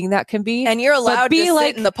defeating that can be. And you're allowed to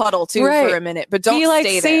sit in the puddle too for a minute, but don't be like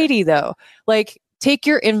stay Sadie though. Like take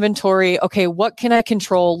your inventory. Okay. What can I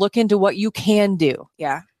control? Look into what you can do.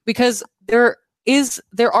 Yeah. Because there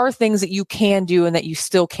are things that you can do and that you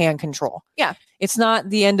still can control. Yeah. It's not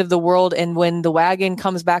the end of the world. And when the wagon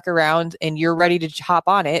comes back around and you're ready to hop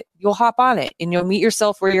on it, you'll hop on it and you'll meet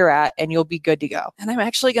yourself where you're at and you'll be good to go. And I'm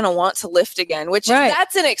actually going to want to lift again, which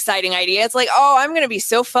that's an exciting idea. It's like, oh, I'm going to be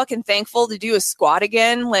so fucking thankful to do a squat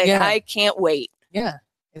again. Like I can't wait. Yeah.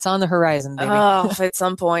 It's on the horizon, baby. Oh, at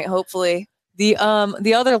some point, hopefully. The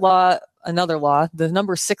another law, the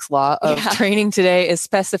number 6 law of training today is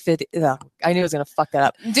specificity. I knew I was going to fuck that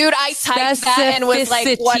up. Dude, I typed that and was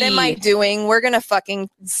like, what am I doing? We're going to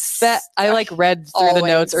fucking... I like read through the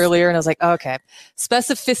notes earlier and I was like, okay.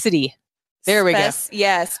 Specificity. There we go.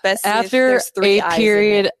 Yeah, after a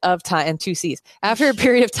period of time, and 2 C's. After a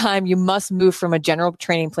period of time, you must move from a general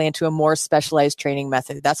training plan to a more specialized training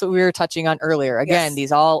method. That's what we were touching on earlier. Again,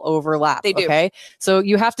 these all overlap. They do. Okay. So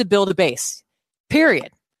you have to build a base.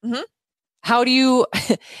 Period. Mm-hmm. How do you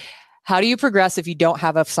progress if you don't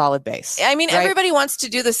have a solid base? I mean, everybody wants to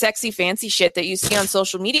do the sexy, fancy shit that you see on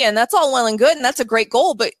social media, and that's all well and good, and that's a great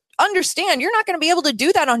goal, but understand you're not going to be able to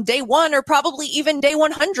do that on day 1 or probably even day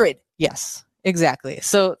 100. Yes. Exactly.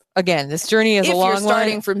 So again, this journey is if a long you're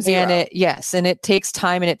starting one, from zero. And it takes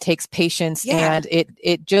time and it takes patience and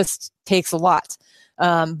it just takes a lot.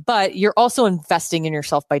 But you're also investing in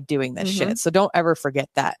yourself by doing this shit. So don't ever forget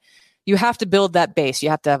that. You have to build that base. You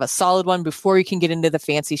have to have a solid one before you can get into the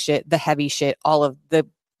fancy shit, the heavy shit, all of the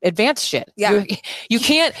advanced shit. Yeah. You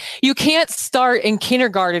can't start in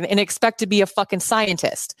kindergarten and expect to be a fucking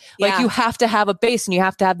scientist. Like you have to have a base and you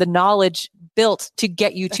have to have the knowledge built to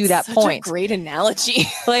get you to that point. A great analogy.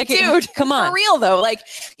 Like, dude, come on. For real though. Like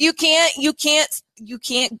you can't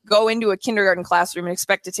go into a kindergarten classroom and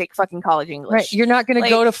expect to take fucking college English. Right. You're not going to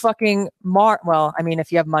go to fucking well, I mean,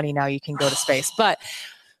 if you have money now, you can go to space, but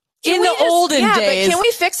in the olden days, but can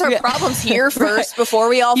we fix our problems here first before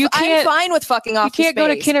we all? I'm fine with fucking off. You can't go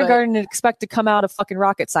to kindergarten and expect to come out a fucking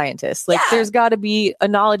rocket scientist. Like, there's got to be a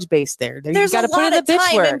knowledge base there. There's a lot of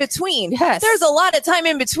time in between. Yes. There's a lot of time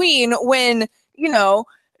in between when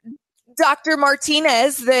Dr.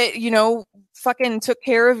 Martinez that fucking took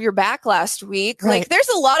care of your back last week. Like, there's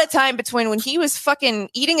a lot of time between when he was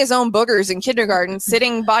fucking eating his own boogers in kindergarten,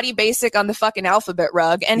 sitting body basic on the fucking alphabet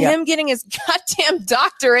rug, and him getting his goddamn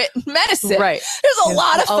doctorate in medicine. Right. There's a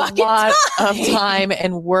lot of time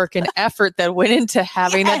and work and effort that went into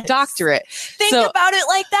having that doctorate. Think about it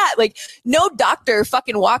like that. Like, no doctor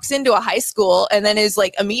fucking walks into a high school and then is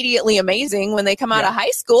like immediately amazing when they come out of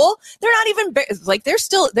high school. They're not even like,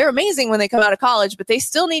 they're amazing when they come out of college, but they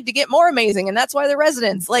still need to get more amazing. And that's why they're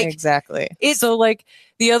residents. Like, exactly. So like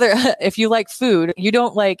the other, if you like food, you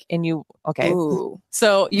don't like, and you, okay. Ooh.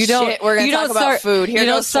 So you don't, Shit, we're going to talk about food. Here you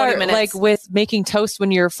don't goes start 20 minutes. like with making toast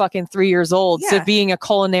when you're fucking 3 years old to being a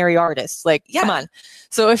culinary artist. Like, come on.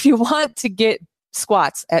 So if you want to get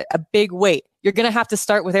squats at a big weight, you're going to have to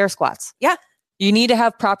start with air squats. Yeah. You need to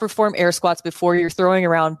have proper form air squats before you're throwing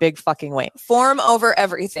around big fucking weight. Form over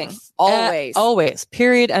everything. Always. Always.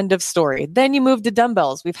 Period. End of story. Then you move to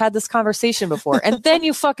dumbbells. We've had this conversation before. And then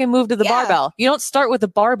you fucking move to the barbell. You don't start with a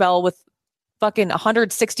barbell with fucking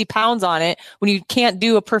 160 pounds on it when you can't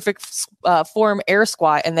do a perfect form air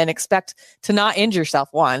squat and then expect to not injure yourself.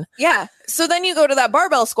 One. Yeah. So then you go to that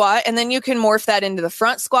barbell squat and then you can morph that into the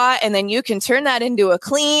front squat and then you can turn that into a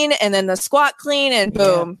clean and then the squat clean and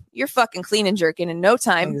boom, you're fucking clean and jerking in no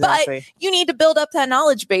time. Exactly. But you need to build up that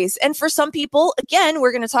knowledge base. And for some people, again,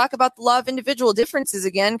 we're going to talk about the law of individual differences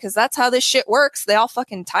again, because that's how this shit works. They all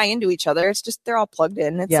fucking tie into each other. It's just, they're all plugged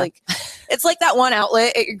in. It's like that one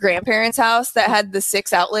outlet at your grandparents' house that had the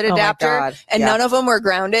 6 outlet adapter and none of them were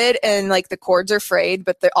grounded and like the cords are frayed,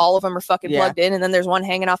 but all of them are fucking plugged in. And then there's one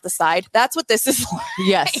hanging off the side. That's what this is like.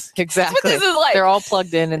 Yes, exactly. That's what this is like. They're all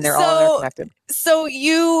plugged in and they're all interconnected. So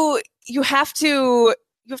you have to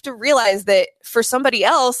realize that for somebody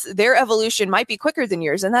else, their evolution might be quicker than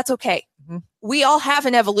yours, and that's okay. Mm-hmm. We all have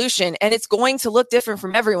an evolution and it's going to look different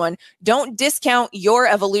from everyone. Don't discount your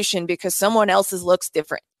evolution because someone else's looks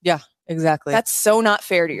different. Yeah, exactly. That's so not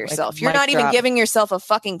fair to yourself. You're not even giving yourself a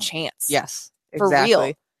fucking chance. Yes, exactly. For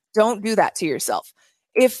real. Don't do that to yourself.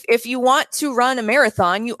 If you want to run a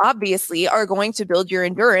marathon, you obviously are going to build your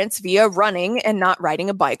endurance via running and not riding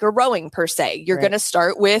a bike or rowing per se. You're going to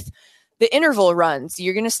start with the interval runs.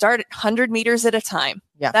 You're going to start at 100 meters at a time.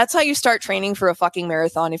 Yeah. That's how you start training for a fucking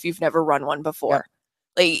marathon if you've never run one before.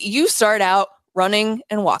 Yeah. Like, you start out running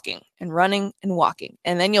and walking and running and walking.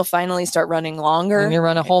 And then you'll finally start running longer. And you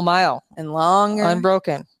run a whole mile. And longer.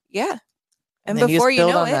 Unbroken. Yeah. And before you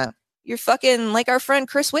know it, you're fucking like our friend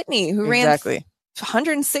Chris Whitney, who ran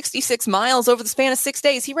 166 miles over the span of 6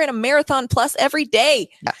 days. He ran a marathon plus every day.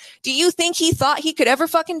 Yeah. Do you think he thought he could ever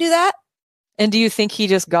fucking do that? And do you think he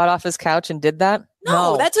just got off his couch and did that?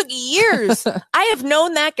 No, that took years. I have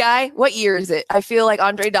known that guy. What year is it? I feel like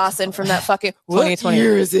Andre Dawson from that fucking 2020. What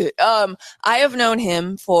year is it? I have known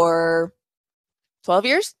him for 12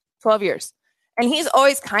 years. 12 years. And he's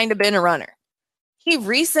always kind of been a runner. He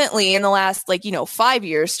recently, in the last 5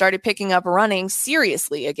 years, started picking up running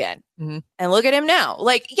seriously again. Mm-hmm. And look at him now.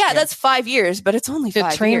 That's 5 years, but it's only 5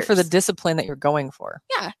 years. Train for the discipline that you're going for.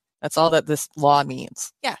 Yeah. That's all that this law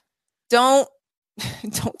means. Yeah. Don't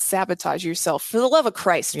sabotage yourself. For the love of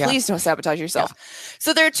Christ, please don't sabotage yourself. Yeah.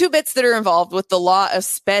 So there are 2 bits that are involved with the law of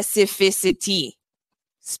specificity.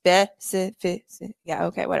 Yeah,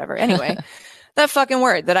 okay, whatever. Anyway, that fucking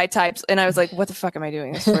word that I typed and I was like, what the fuck am I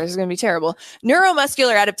doing this for? This is going to be terrible.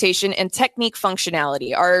 Neuromuscular adaptation and technique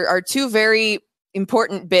functionality are 2 very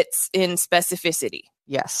important bits in specificity.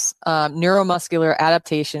 Yes. Neuromuscular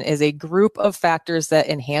adaptation is a group of factors that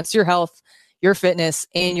enhance your health, your fitness,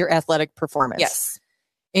 and your athletic performance. Yes.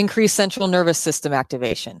 Increased central nervous system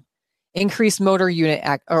activation, increased motor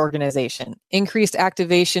unit organization, increased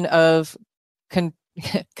activation of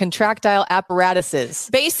Contractile apparatuses.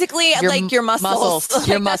 Basically, like your muscles.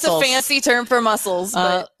 Your That's muscles. a fancy term for muscles.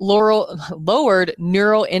 But... lowered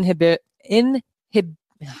neural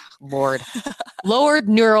lowered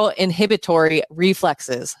neural inhibitory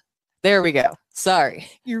reflexes. There we go. Sorry.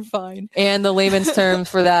 You're fine. And the layman's term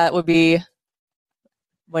for that would be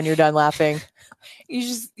when you're done laughing.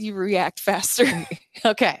 You react faster.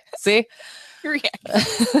 Okay. See? You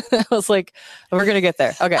react. I was like, we're going to get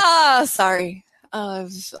there. Okay. Sorry. I'm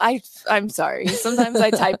sorry. Sometimes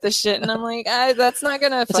I type this shit and I'm like, that's not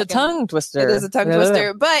going to It's a tongue twister. It is a tongue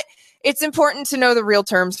twister. But it's important to know the real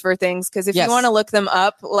terms for things because if you want to look them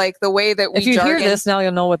up, like the way that we if you hear this, now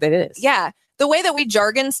you'll know what it is. Yeah. The way that we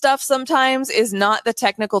jargon stuff sometimes is not the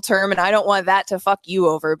technical term. And I don't want that to fuck you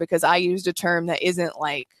over because I used a term that isn't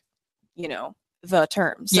like, the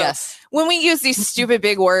term. So yes. When we use these stupid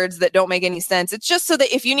big words that don't make any sense, it's just so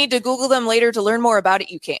that if you need to Google them later to learn more about it,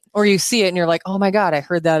 you can. Or you see it and you're like, oh my God, I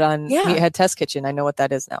heard that on Meathead Test Kitchen. I know what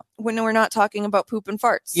that is now. When we're not talking about poop and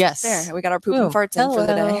farts. Yes. There, we got our poop and farts in for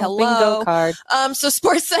the day. Hello. Bingo card. So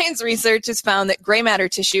sports science research has found that gray matter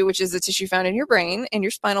tissue, which is the tissue found in your brain and your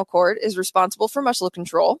spinal cord, is responsible for muscle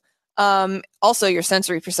control. Also your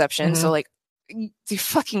sensory perception. Mm-hmm. So like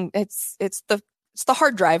it's the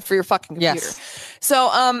hard drive for your fucking computer. Yes. So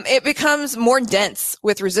it becomes more dense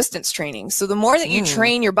with resistance training. So the more that you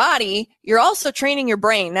train your body, you're also training your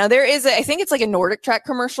brain. Now there is I think it's like a Nordic Track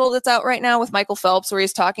commercial that's out right now with Michael Phelps where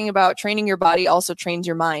he's talking about training your body also trains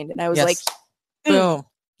your mind. And I was like, boom.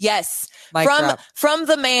 Yes. Mic From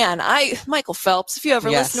the man. Michael Phelps, if you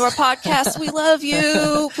ever listen to our podcast, we love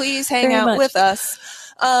you. Please hang out with us.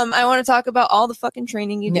 I want to talk about all the fucking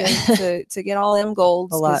training you did to get all them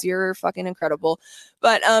golds because you're fucking incredible.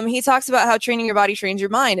 But he talks about how training your body trains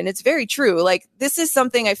your mind. And it's very true. Like this is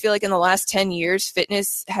something I feel like in the last 10 years,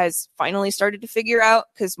 fitness has finally started to figure out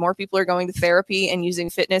because more people are going to therapy and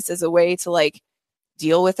using fitness as a way to like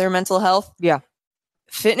deal with their mental health. Yeah.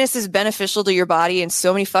 Fitness is beneficial to your body in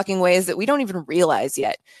so many fucking ways that we don't even realize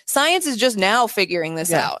yet. Science is just now figuring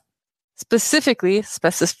this out.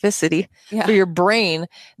 Specificity for your brain.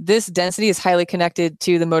 This density is highly connected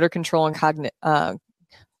to the motor control and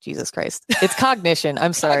Jesus Christ. It's cognition.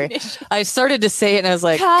 I'm sorry. Cognition. I started to say it and I was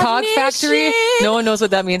like, Cog Factory? No one knows what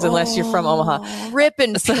that means unless you're from Omaha. Rip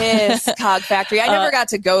and piss, Cog Factory. I never got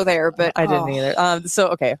to go there, but I didn't either. So,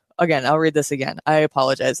 okay. Again, I'll read this again. I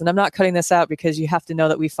apologize. And I'm not cutting this out because you have to know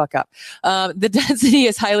that we fuck up. The density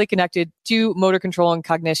is highly connected to motor control and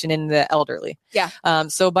cognition in the elderly. Yeah.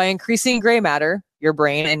 So by increasing gray matter, your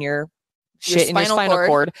brain and your shit in your spinal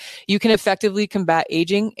cord, you can effectively combat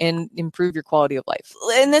aging and improve your quality of life.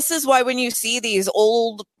 And this is why when you see these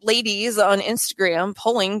old ladies on Instagram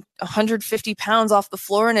pulling 150 pounds off the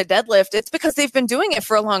floor in a deadlift, it's because they've been doing it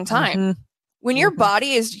for a long time. Mm-hmm. When your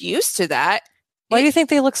body is used to that. Why do you think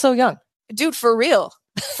they look so young? Dude, for real.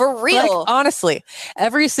 For real. Like, honestly,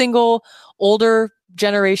 every single older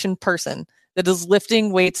generation person that is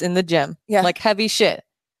lifting weights in the gym, like heavy shit,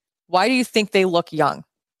 why do you think they look young?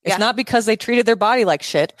 It's not because they treated their body like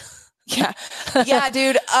shit. Yeah. Yeah,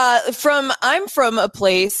 dude. I'm from a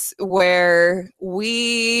place where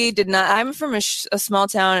we did not, I'm from a small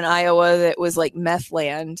town in Iowa that was like meth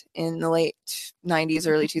land in the late 90s,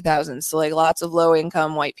 early 2000s. So like lots of low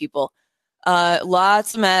income white people,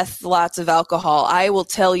 lots of meth, lots of alcohol. I will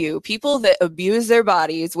tell you, people that abuse their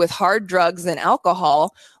bodies with hard drugs and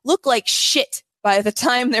alcohol look like shit by the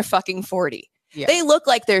time they're fucking 40. Yeah. They look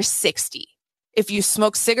like they're 60. If you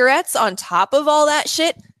smoke cigarettes on top of all that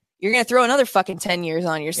shit, you're going to throw another fucking 10 years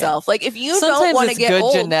on yourself. Yeah. Like if you don't want to get good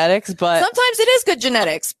old, genetics, but sometimes it is good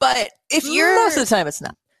genetics, but if you're most of the time it's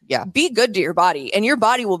not. Yeah. Be good to your body and your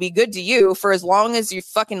body will be good to you for as long as you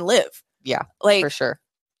fucking live. Yeah. Like for sure.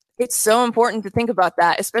 It's so important to think about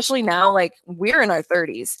that, especially now, like we're in our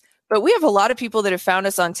 30s, but we have a lot of people that have found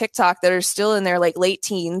us on TikTok that are still in their like late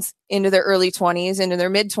teens into their early 20s, into their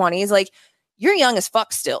mid 20s. Like you're young as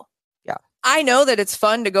fuck still. I know that it's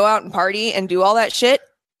fun to go out and party and do all that shit,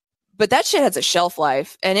 but that shit has a shelf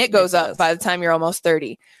life and it goes up by the time you're almost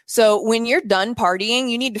 30. So when you're done partying,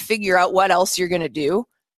 you need to figure out what else you're going to do.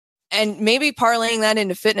 And maybe parlaying that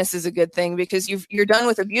into fitness is a good thing because you're done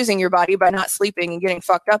with abusing your body by not sleeping and getting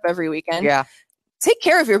fucked up every weekend. Yeah. Take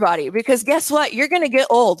care of your body because guess what? You're going to get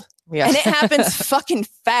old. Yeah. And it happens fucking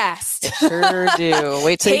fast. It sure do.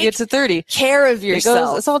 Wait till you get to 30. Care of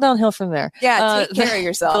yourself. It's all downhill from there. Yeah, take care of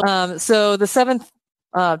yourself. So the seventh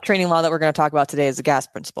training law that we're going to talk about today is the GAS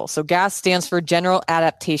principle. So GAS stands for General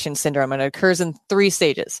Adaptation Syndrome, and it occurs in 3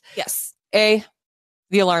 stages. Yes. A,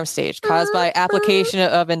 The alarm stage caused by application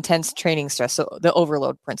of intense training stress. So the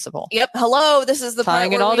overload principle. Yep. Hello. This is the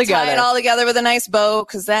Tying part where we tie it all together with a nice bow,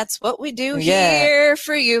 because that's what we do here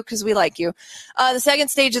for you, because we like you. The second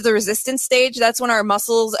stage is the resistance stage. That's when our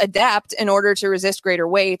muscles adapt in order to resist greater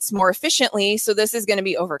weights more efficiently. So this is going to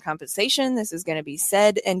be overcompensation. This is going to be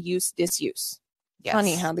said and use disuse. Yes.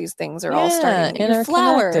 Funny how these things are all starting to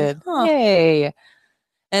interconnected. Huh. Yay.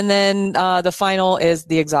 And then the final is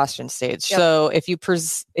the exhaustion stage. Yep. So if you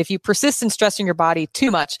persist in stressing your body too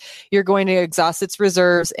much, you're going to exhaust its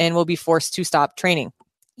reserves and will be forced to stop training.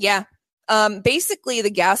 Yeah. Basically,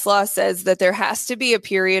 the gas law says that there has to be a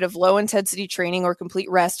period of low intensity training or complete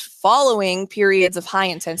rest following periods of high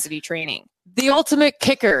intensity training. The ultimate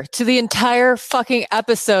kicker to the entire fucking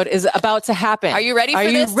episode is about to happen. Are you ready for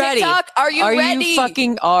this, TikTok? Are you ready?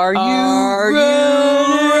 Are you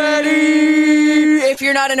ready? If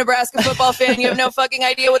you're not a Nebraska football fan, you have no fucking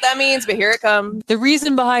idea what that means, but here it comes. The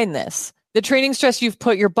reason behind this, the training stress you've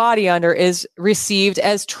put your body under is received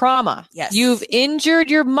as trauma. Yes. You've injured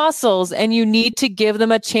your muscles and you need to give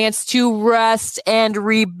them a chance to rest and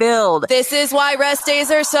rebuild. This is why rest days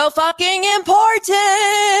are so fucking important.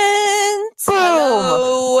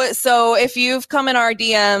 Boom. So if you've come in our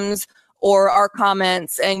DMs or our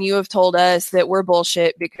comments and you have told us that we're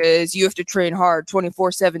bullshit because you have to train hard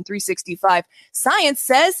 24/7, 365, science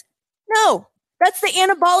says no. That's the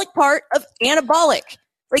anabolic part of anabolic.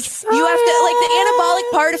 Like, you have to, like, the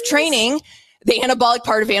anabolic part of training, the anabolic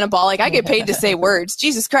part of anabolic. I get paid to say words.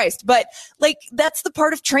 Jesus Christ. But, like, that's the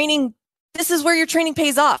part of training. This is where your training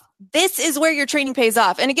pays off. This is where your training pays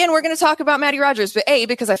off. And again, we're going to talk about Maddie Rogers, but A,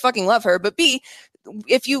 because I fucking love her, but B,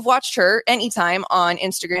 if you've watched her anytime on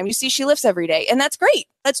Instagram, you see she lifts every day, and that's great.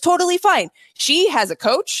 That's totally fine. She has a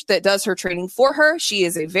coach that does her training for her. She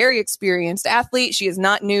is a very experienced athlete. She is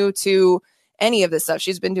not new to any of this stuff.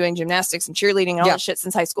 She's been doing gymnastics and cheerleading and all that shit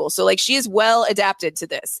since high school. So, like, she is well adapted to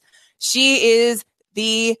this. She is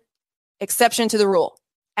the exception to the rule.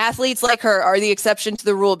 Athletes like her are the exception to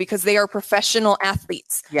the rule because they are professional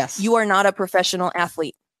athletes. Yes. You are not a professional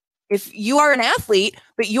athlete. If you are an athlete,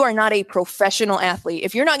 but you are not a professional athlete,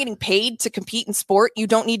 if you're not getting paid to compete in sport, you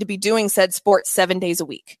don't need to be doing said sport 7 days a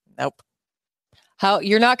week. Nope.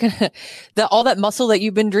 You're not going to, all that muscle that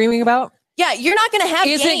you've been dreaming about? Yeah, you're not going to have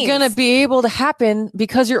isn't going to be able to happen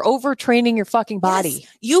because you're overtraining your fucking body.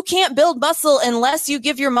 Yes. You can't build muscle unless you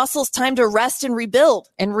give your muscles time to rest and rebuild.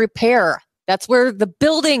 And repair. That's where the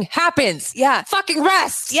building happens. Yeah. Fucking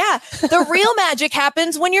rest. Yeah. The real magic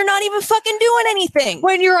happens when you're not even fucking doing anything.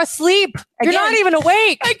 When you're asleep. Again. You're not even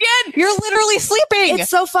awake. Again. You're literally sleeping. It's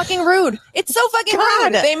so fucking rude. It's so fucking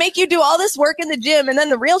rude. They make you do all this work in the gym and then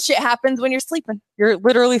the real shit happens when you're sleeping. You're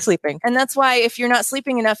literally sleeping. And that's why if you're not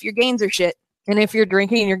sleeping enough, your gains are shit. And if you're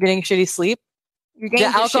drinking and you're getting shitty sleep, the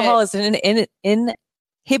alcohol is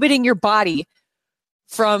inhibiting your body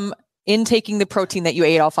from intaking the protein that you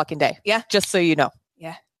ate all fucking day. Yeah. Just so you know.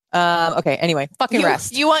 Yeah. Okay. Anyway, fucking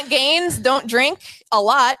rest. You want gains? Don't drink a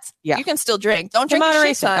lot. Yeah. You can still drink. Don't drink moderation.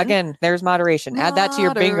 A shit ton. Again, there's moderation. Add that to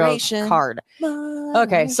your bingo card.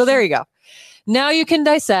 Okay. So there you go. Now you can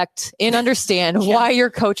dissect and understand why your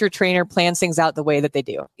coach or trainer plans things out the way that they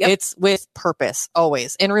do. Yep. It's with purpose,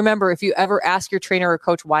 always. And remember, if you ever ask your trainer or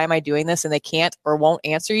coach, why am I doing this? And they can't or won't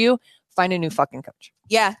answer you, find a new fucking coach.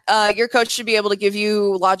 Yeah. Your coach should be able to give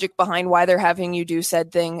you logic behind why they're having you do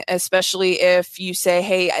said thing, especially if you say,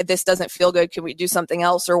 hey, this doesn't feel good. Can we do something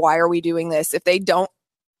else? Or why are we doing this? If they don't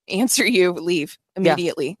answer you, leave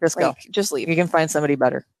immediately. Yeah, just go. Just leave. You can find somebody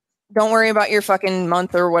better. Don't worry about your fucking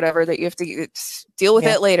month or whatever that you have to deal with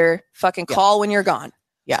it later. Fucking call when you're gone.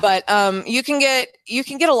 Yeah. But you can get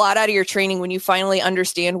a lot out of your training when you finally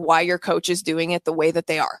understand why your coach is doing it the way that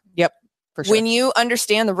they are. Yep. For sure. When you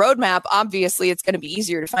understand the roadmap, obviously it's going to be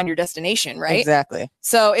easier to find your destination, right? Exactly.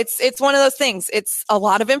 So it's one of those things. It's a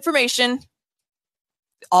lot of information.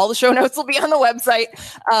 All the show notes will be on the website.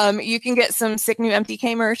 You can get some sick new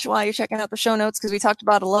MTK merch while you're checking out the show notes because we talked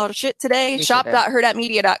about a lot of shit today.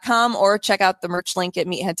 Shop.herdatmedia.com or check out the merch link at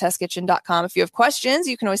meatheadtestkitchen.com. If you have questions,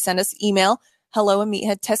 you can always send us email,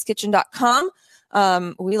 hello@meatheadtestkitchen.com.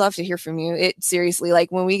 We love to hear from you. It seriously,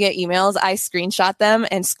 like when we get emails, I screenshot them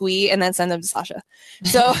and squee and then send them to Sasha.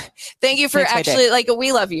 So thank you for actually, like,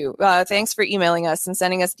 we love you. Thanks for emailing us and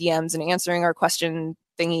sending us DMs and answering our question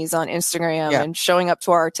thingies on Instagram and showing up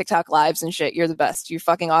to our TikTok lives and shit. You're the best. You're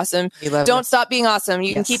fucking awesome. Don't stop being awesome.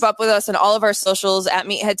 You can keep up with us on all of our socials at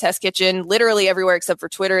Meathead Test Kitchen, literally everywhere except for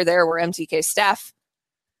Twitter. There we're MTK staff.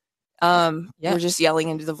 We're just yelling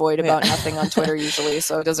into the void about nothing on Twitter usually,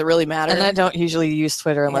 so it doesn't really matter. And I don't usually use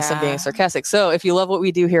Twitter unless I'm being sarcastic. So if you love what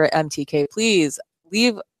we do here at MTK, please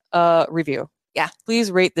leave a review. Yeah.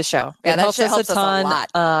 Please rate the show. Yeah, it that shit helps us a ton, us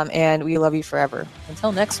a lot. And we love you forever.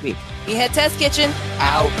 Until next week. Meathead Test Kitchen.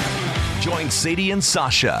 Out. Join Sadie and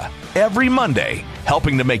Sasha every Monday,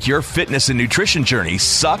 helping to make your fitness and nutrition journey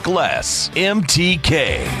suck less.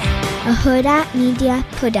 MTK. A Huda Media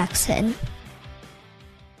Production.